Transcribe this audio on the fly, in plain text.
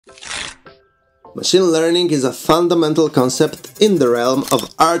Machine learning is a fundamental concept in the realm of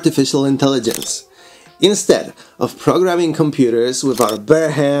artificial intelligence. Instead of programming computers with our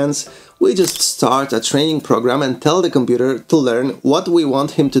bare hands, we just start a training program and tell the computer to learn what we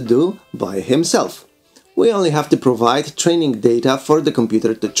want him to do by himself. We only have to provide training data for the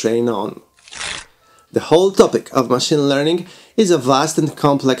computer to train on. The whole topic of machine learning is a vast and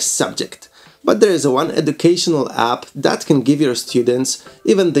complex subject, but there is one educational app that can give your students,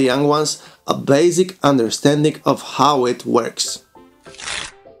 even the young ones, a basic understanding of how it works.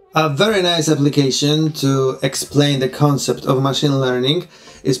 A very nice application to explain the concept of machine learning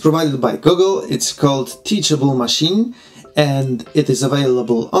is provided by Google. It's called Teachable Machine and it is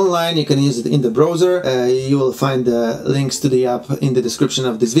available online. You can use it in the browser. You will find the links to the app in the description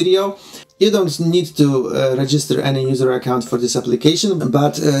of this video. You don't need to register any user account for this application,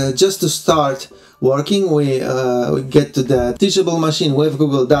 but just to start working, we get to the Teachable Machine with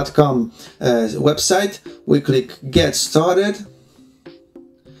Google.com website. We click Get Started,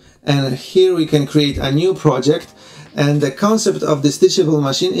 and here we can create a new project. And the concept of this Teachable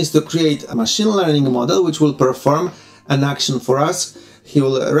Machine is to create a machine learning model which will perform an action for us. He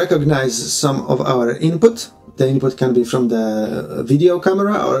will recognize some of our input. The input can be from the video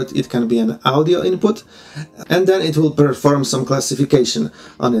camera or it can be an audio input, and then it will perform some classification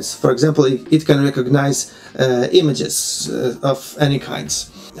on it. For example, it can recognize images of any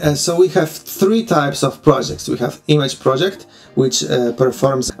kinds. So we have three types of projects. We have image project, which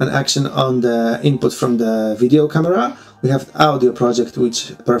performs an action on the input from the video camera. We have audio project,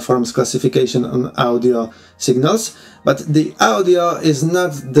 which performs classification on audio signals. But the audio is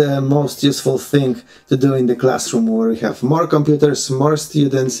not the most useful thing to do in the classroom, where we have more computers, more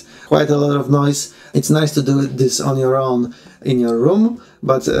students, quite a lot of noise. It's nice to do this on your own in your room,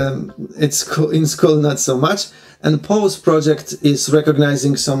 but it's in school not so much. And pose project is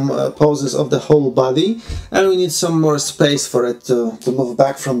recognizing some poses of the whole body, and we need some more space for it to move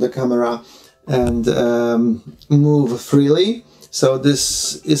back from the camera and move freely. So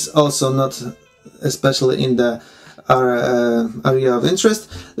this is also not especially in the our area of interest.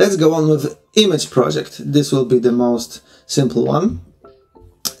 Let's go on with image project. This will be the most simple one.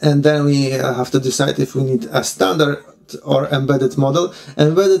 And then we have to decide if we need a standard or embedded model.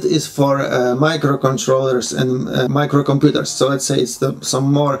 Embedded is for microcontrollers and microcomputers. So let's say it's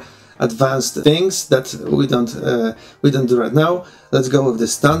some more advanced things that we don't do right now. Let's go with the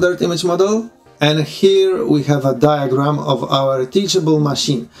standard image model. And here we have a diagram of our teachable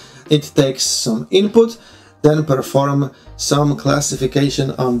machine. It takes some input, then perform some classification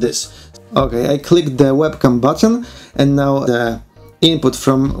on this. Okay, I clicked the webcam button, and now the input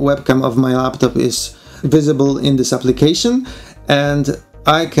from webcam of my laptop is visible in this application, and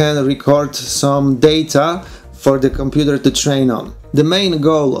I can record some data for the computer to train on. The main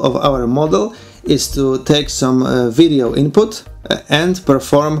goal of our model is to take some video input and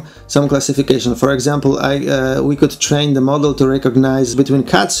perform some classification. For example, we could train the model to recognize between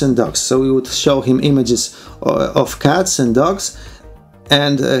cats and dogs. So we would show him images of cats and dogs,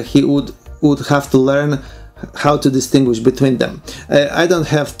 and he would have to learn how to distinguish between them. I don't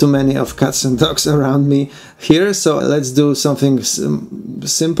have too many of cats and dogs around me here, so let's do something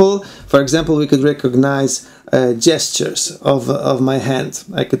simple. For example, we could recognize gestures of my hand.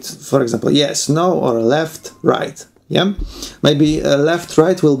 I could, for example, yes, no, or left, right. Yeah, maybe left,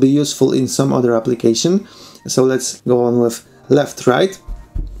 right will be useful in some other application. So let's go on with left, right.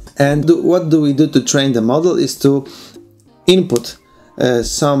 And what do we do to train the model is to input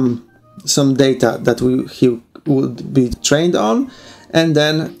some data that he would be trained on, and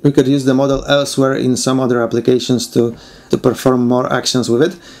then we could use the model elsewhere in some other applications to perform more actions with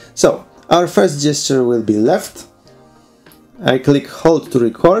it. So our first gesture will be left. I click hold to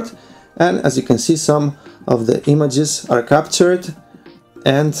record, and as you can see, some of the images are captured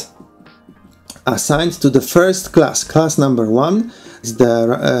and assigned to the first class. Class number 1 is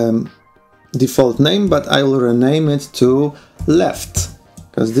the default name, but I will rename it to left,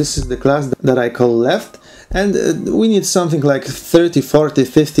 because this is the class that I call left. And we need something like 30, 40,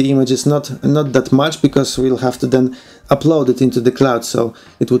 50 images, not that much, because we'll have to then upload it into the cloud, so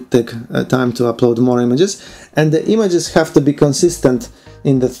it would take time to upload more images. And the images have to be consistent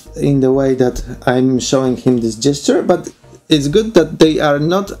in the way that I'm showing him this gesture, but it's good that they are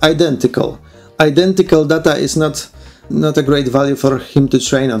not identical. Identical data is not a great value for him to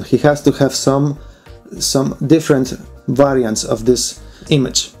train on. He has to have some different variants of this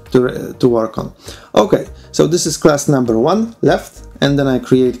image to work on. Okay, so this is class number 1, left, and then I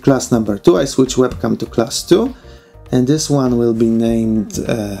create class number 2. I switch webcam to class 2, and this one will be named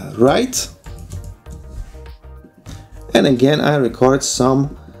right. And again, I record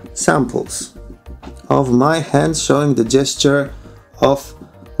some samples. of my hand showing the gesture of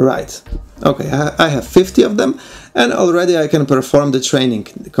right. Okay, I have 50 of them, and already I can perform the training.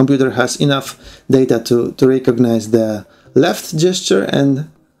 The computer has enough data to recognize the left gesture and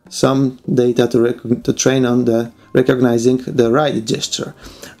some data to train on the recognizing the right gesture.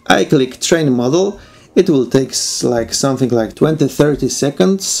 I click train model. It will take something like 20-30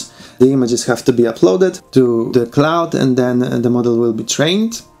 seconds. The images have to be uploaded to the cloud, and then the model will be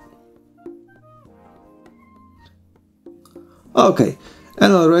trained. Okay,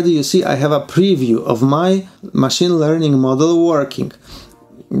 and already you see I have a preview of my machine learning model working.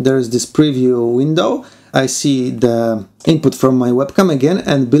 There's this preview window. I see the input from my webcam again,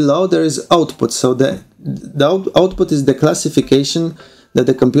 and below there is output. So the output is the classification that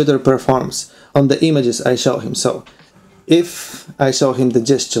the computer performs on the images I show him. So if I show him the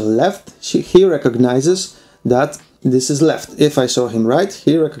gesture left, he recognizes that this is left. If I show him right,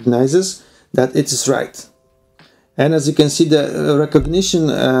 he recognizes that it is right. And as you can see, the recognition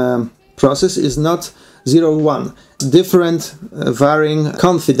process is not 0-1, different varying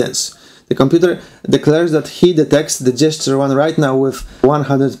confidence. The computer declares that he detects the gesture 1 right now with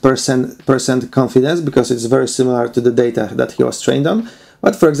 100% confidence, because it's very similar to the data that he was trained on.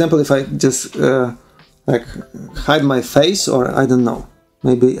 But for example, if I just hide my face, or I don't know,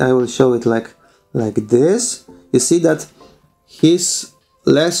 maybe I will show it like this, you see that he's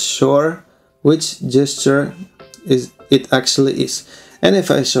less sure which gesture it actually is. And if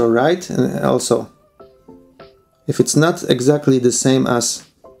I show right, and also if it's not exactly the same as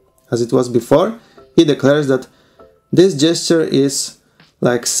it was before, he declares that this gesture is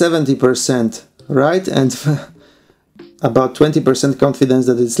like 70% right and about 20% confidence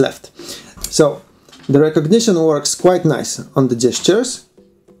that it's left. So the recognition works quite nice on the gestures,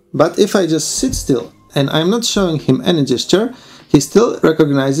 but if I just sit still and I'm not showing him any gesture, he still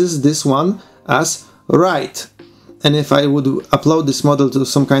recognizes this one as right. And if I would upload this model to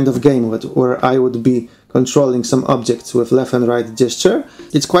some kind of game where I would be controlling some objects with left and right gesture,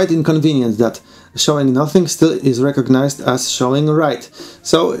 it's quite inconvenient that showing nothing still is recognized as showing right.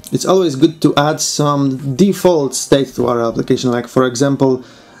 So it's always good to add some default state to our application. Like for example,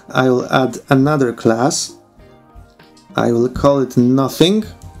 I will add another class. I will call it nothing.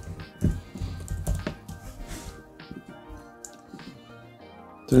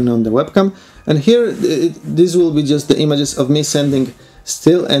 Turn on the webcam. And here, this will be just the images of me sending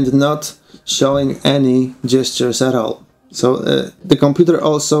still and not showing any gestures at all. So the computer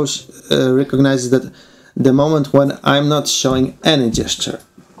also recognizes that the moment when I'm not showing any gesture.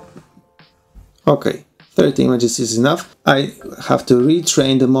 Okay, 30 images is enough. I have to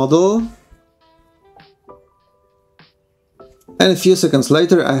retrain the model. And a few seconds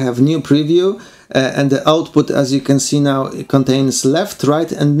later, I have new preview, and the output, as you can see now, it contains left,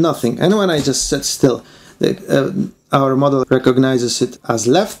 right, and nothing. And when I just sit still, our model recognizes it as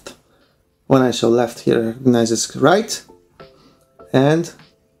left. When I show left, he recognizes right, and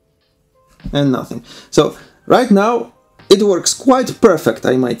nothing. So right now, it works quite perfect,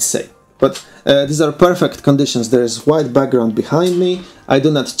 I might say. But these are perfect conditions. There is white background behind me. I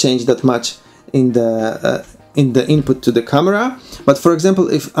do not change that much in the input to the camera. But for example,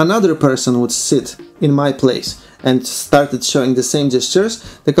 if another person would sit in my place and started showing the same gestures,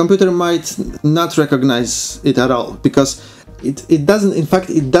 the computer might not recognize it at all, because it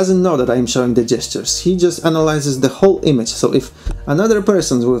doesn't know that I'm showing the gestures. He just analyzes the whole image. So if another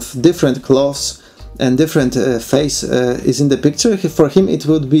person with different clothes and different face is in the picture, for him it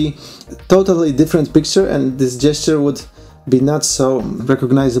would be a totally different picture, and this gesture would be not so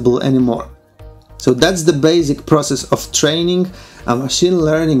recognizable anymore. So that's the basic process of training a machine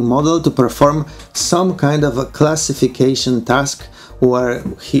learning model to perform some kind of a classification task, where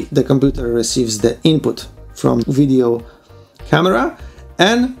the computer receives the input from video camera,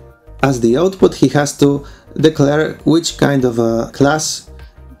 and as the output he has to declare which kind of a class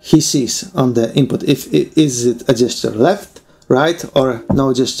he sees on the input. Is it a gesture left, right, or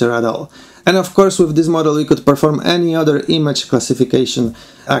no gesture at all. And of course, with this model, we could perform any other image classification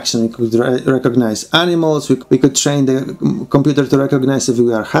action. We could recognize animals. We could train the computer to recognize if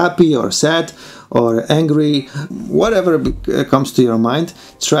we are happy or sad or angry, whatever comes to your mind.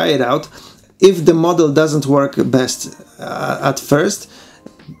 Try it out. If the model doesn't work best at first,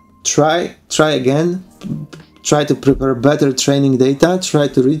 try again. Try to prepare better training data. Try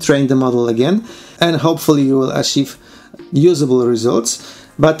to retrain the model again, and hopefully you will achieve usable results.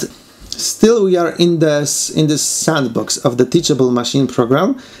 But still, we are in this sandbox of the Teachable Machine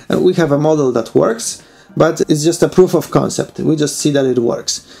program, and we have a model that works, but it's just a proof of concept. We just see that it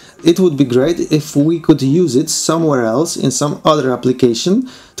works. it would be great if we could use it somewhere else in some other application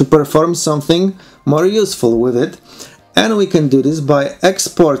to perform something more useful with it. And we can do this by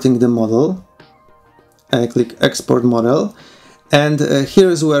exporting the model. I click export model, and here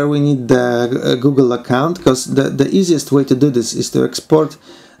is where we need the Google account, because the easiest way to do this is to export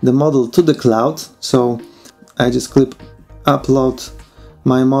the model to the cloud. So I just click upload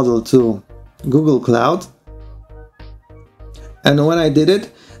my model to Google Cloud, and when I did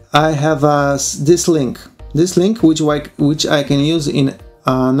it, I have this link which I can use in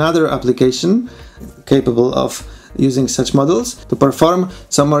another application capable of using such models to perform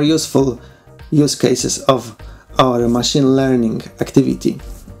some more useful use cases of our machine learning activity.